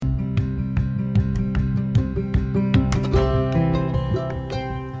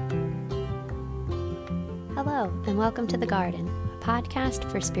and welcome to The Garden, a podcast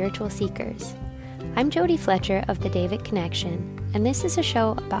for spiritual seekers. I'm Jody Fletcher of the David Connection, and this is a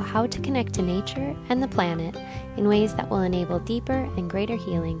show about how to connect to nature and the planet in ways that will enable deeper and greater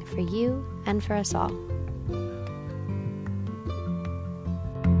healing for you and for us all.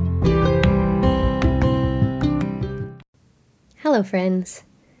 Hello, friends.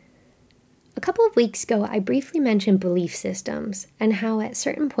 A couple of weeks ago, I briefly mentioned belief systems and how at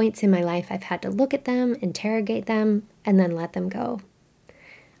certain points in my life I've had to look at them, interrogate them, and then let them go.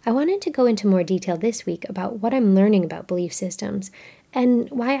 I wanted to go into more detail this week about what I'm learning about belief systems and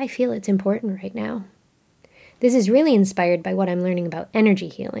why I feel it's important right now. This is really inspired by what I'm learning about energy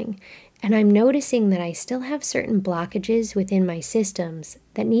healing, and I'm noticing that I still have certain blockages within my systems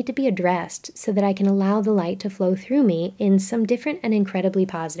that need to be addressed so that I can allow the light to flow through me in some different and incredibly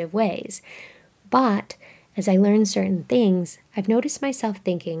positive ways. But as I learn certain things, I've noticed myself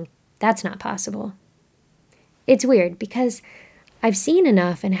thinking, that's not possible. It's weird because I've seen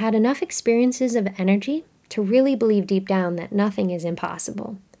enough and had enough experiences of energy to really believe deep down that nothing is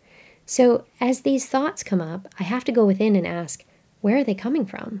impossible. So as these thoughts come up, I have to go within and ask, where are they coming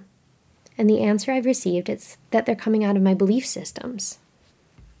from? And the answer I've received is that they're coming out of my belief systems.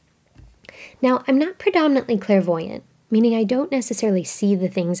 Now, I'm not predominantly clairvoyant, meaning I don't necessarily see the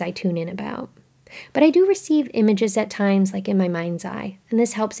things I tune in about. But I do receive images at times, like in my mind's eye, and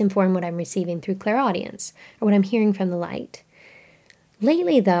this helps inform what I'm receiving through clairaudience, or what I'm hearing from the light.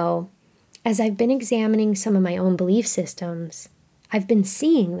 Lately, though, as I've been examining some of my own belief systems, I've been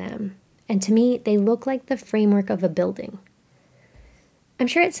seeing them, and to me, they look like the framework of a building. I'm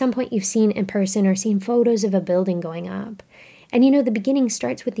sure at some point you've seen in person or seen photos of a building going up, and the beginning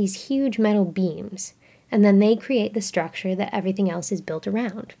starts with these huge metal beams, and then they create the structure that everything else is built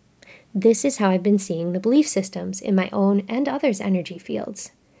around. This is how I've been seeing the belief systems in my own and others' energy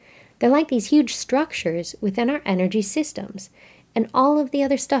fields. They're like these huge structures within our energy systems, and all of the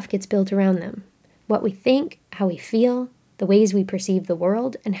other stuff gets built around them. What we think, how we feel, the ways we perceive the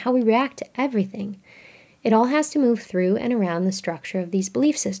world, and how we react to everything. It all has to move through and around the structure of these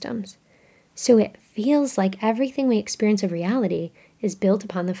belief systems. So it feels like everything we experience of reality is built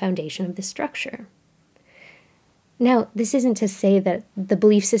upon the foundation of this structure. Now, this isn't to say that the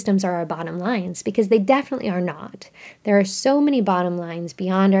belief systems are our bottom lines, because they definitely are not. There are so many bottom lines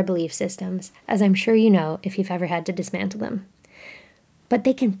beyond our belief systems, as I'm sure you know if you've ever had to dismantle them. But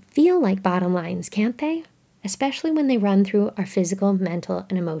they can feel like bottom lines, can't they? Especially when they run through our physical, mental,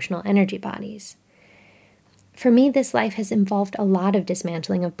 and emotional energy bodies. For me, this life has involved a lot of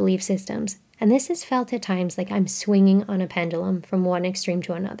dismantling of belief systems, and this has felt at times like I'm swinging on a pendulum from one extreme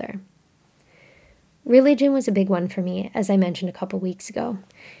to another. Religion was a big one for me, as I mentioned a couple weeks ago,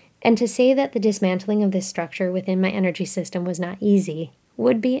 and to say that the dismantling of this structure within my energy system was not easy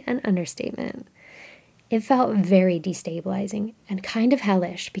would be an understatement. It felt very destabilizing and kind of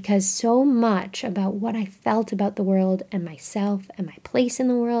hellish because so much about what I felt about the world and myself and my place in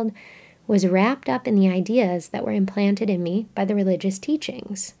the world was wrapped up in the ideas that were implanted in me by the religious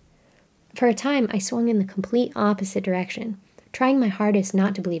teachings. For a time, I swung in the complete opposite direction, trying my hardest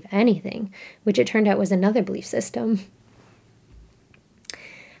not to believe anything, which it turned out was another belief system.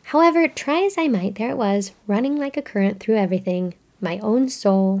 However, try as I might, there it was, running like a current through everything, my own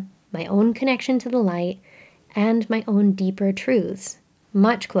soul, my own connection to the light, and my own deeper truths,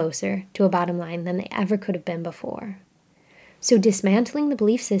 much closer to a bottom line than they ever could have been before. So dismantling the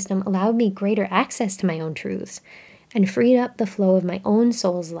belief system allowed me greater access to my own truths and freed up the flow of my own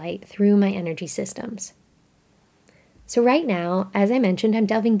soul's light through my energy systems. So right now, as I mentioned, I'm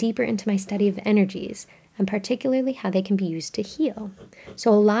delving deeper into my study of energies, and particularly how they can be used to heal. So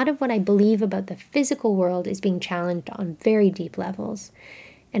a lot of what I believe about the physical world is being challenged on very deep levels,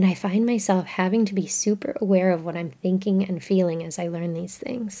 and I find myself having to be super aware of what I'm thinking and feeling as I learn these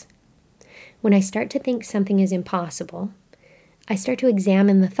things. When I start to think something is impossible, I start to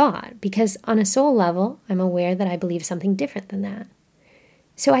examine the thought, because on a soul level, I'm aware that I believe something different than that.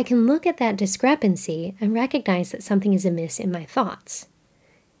 So I can look at that discrepancy and recognize that something is amiss in my thoughts.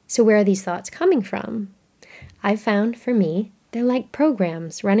 So where are these thoughts coming from? I've found, for me, they're like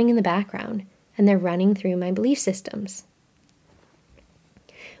programs running in the background, and they're running through my belief systems.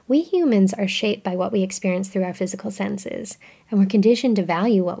 We humans are shaped by what we experience through our physical senses, and we're conditioned to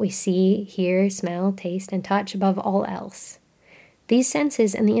value what we see, hear, smell, taste, and touch above all else. These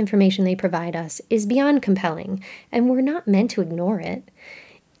senses and the information they provide us is beyond compelling, and we're not meant to ignore it.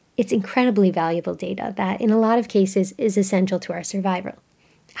 It's incredibly valuable data that, in a lot of cases, is essential to our survival.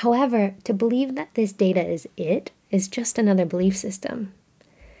 However, to believe that this data is just another belief system.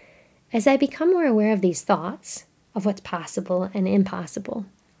 As I become more aware of these thoughts, of what's possible and impossible,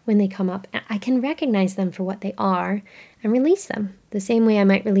 when they come up, I can recognize them for what they are and release them the same way I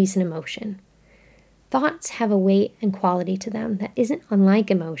might release an emotion. Thoughts have a weight and quality to them that isn't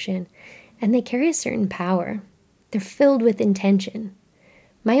unlike emotion, and they carry a certain power. They're filled with intention.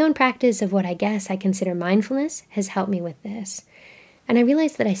 My own practice of what I guess I consider mindfulness has helped me with this. And I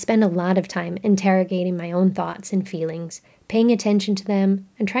realize that I spend a lot of time interrogating my own thoughts and feelings, paying attention to them,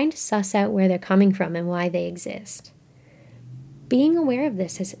 and trying to suss out where they're coming from and why they exist. Being aware of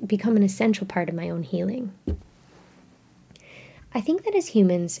this has become an essential part of my own healing. I think that as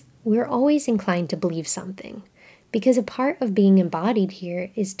humans, we're always inclined to believe something, because a part of being embodied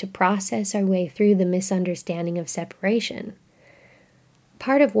here is to process our way through the misunderstanding of separation.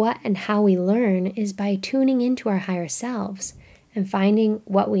 Part of what and how we learn is by tuning into our higher selves and finding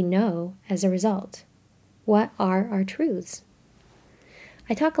what we know as a result. What are our truths?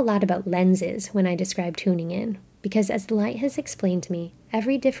 I talk a lot about lenses when I describe tuning in, because as the light has explained to me,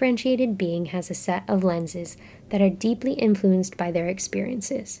 every differentiated being has a set of lenses that are deeply influenced by their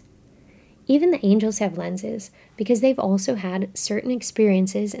experiences. Even the angels have lenses because they've also had certain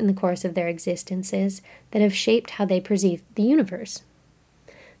experiences in the course of their existences that have shaped how they perceive the universe.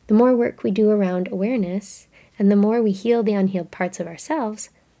 The more work we do around awareness, and the more we heal the unhealed parts of ourselves,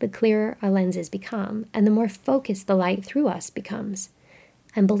 the clearer our lenses become, and the more focused the light through us becomes.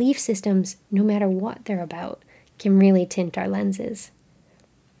 And belief systems, no matter what they're about, can really tint our lenses.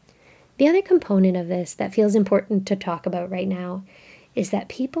 The other component of this that feels important to talk about right now is that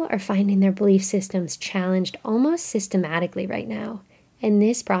people are finding their belief systems challenged almost systematically right now, and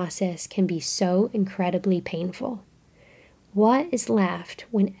this process can be so incredibly painful. What is left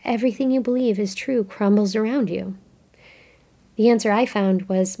when everything you believe is true crumbles around you? The answer I found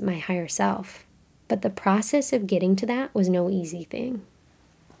was my higher self, but the process of getting to that was no easy thing.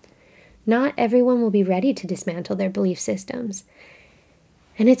 Not everyone will be ready to dismantle their belief systems,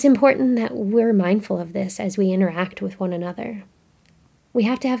 and it's important that we're mindful of this as we interact with one another. We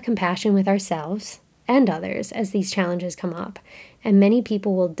have to have compassion with ourselves and others as these challenges come up, and many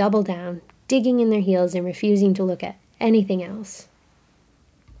people will double down, digging in their heels and refusing to look at anything else.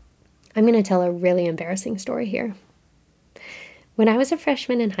 I'm going to tell a really embarrassing story here. When I was a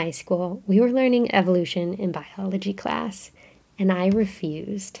freshman in high school, we were learning evolution in biology class, and I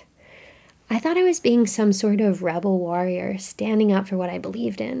refused. I thought I was being some sort of rebel warrior, standing up for what I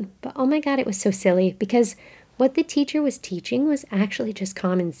believed in, but oh my God, it was so silly because what the teacher was teaching was actually just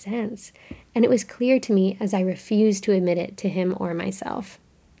common sense, and it was clear to me as I refused to admit it to him or myself.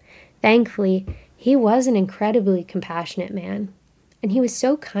 Thankfully, he was an incredibly compassionate man, and he was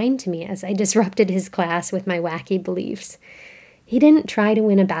so kind to me as I disrupted his class with my wacky beliefs. He didn't try to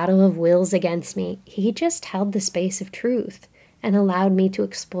win a battle of wills against me. He just held the space of truth and allowed me to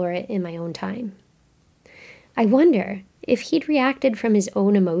explore it in my own time. I wonder if he'd reacted from his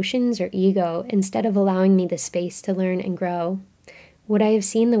own emotions or ego instead of allowing me the space to learn and grow. Would I have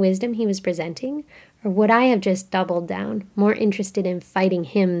seen the wisdom he was presenting? Or would I have just doubled down, more interested in fighting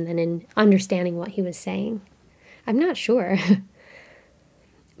him than in understanding what he was saying? I'm not sure.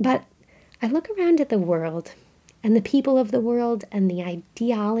 But I look around at the world, and the people of the world, and the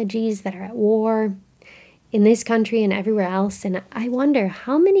ideologies that are at war in this country and everywhere else, and I wonder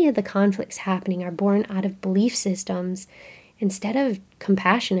how many of the conflicts happening are born out of belief systems instead of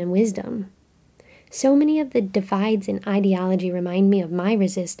compassion and wisdom. So many of the divides in ideology remind me of my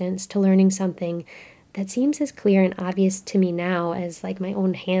resistance to learning something that seems as clear and obvious to me now as like my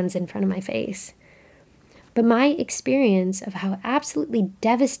own hands in front of my face. But my experience of how absolutely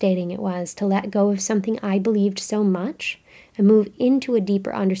devastating it was to let go of something I believed so much and move into a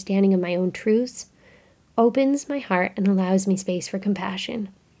deeper understanding of my own truths opens my heart and allows me space for compassion,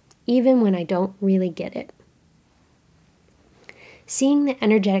 even when I don't really get it. Seeing the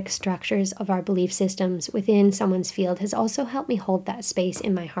energetic structures of our belief systems within someone's field has also helped me hold that space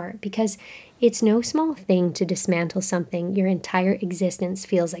in my heart, because it's no small thing to dismantle something your entire existence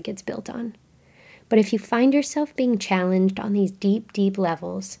feels like it's built on. But if you find yourself being challenged on these deep, deep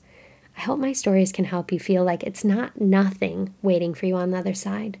levels, I hope my stories can help you feel like it's not nothing waiting for you on the other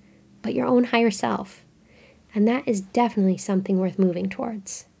side, but your own higher self. And that is definitely something worth moving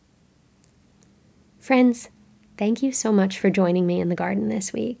towards. Friends, thank you so much for joining me in the garden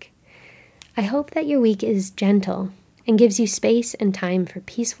this week. I hope that your week is gentle and gives you space and time for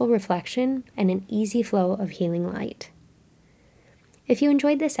peaceful reflection and an easy flow of healing light. If you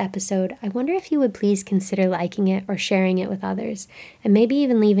enjoyed this episode, I wonder if you would please consider liking it or sharing it with others, and maybe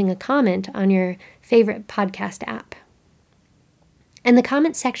even leaving a comment on your favorite podcast app. And the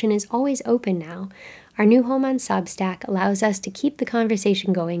comment section is always open now. Our new home on Substack allows us to keep the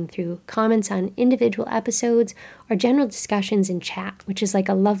conversation going through comments on individual episodes or general discussions in chat, which is like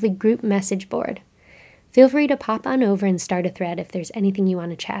a lovely group message board. Feel free to pop on over and start a thread if there's anything you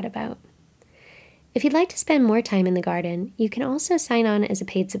want to chat about. If you'd like to spend more time in the garden, you can also sign on as a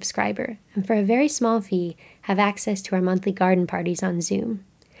paid subscriber, and for a very small fee, have access to our monthly garden parties on Zoom.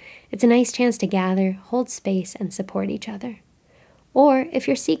 It's a nice chance to gather, hold space, and support each other. Or if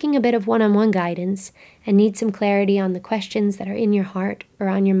you're seeking a bit of one-on-one guidance and need some clarity on the questions that are in your heart or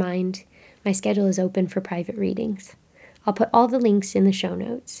on your mind, my schedule is open for private readings. I'll put all the links in the show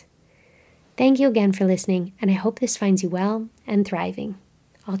notes. Thank you again for listening, and I hope this finds you well and thriving.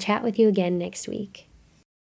 I'll chat with you again next week.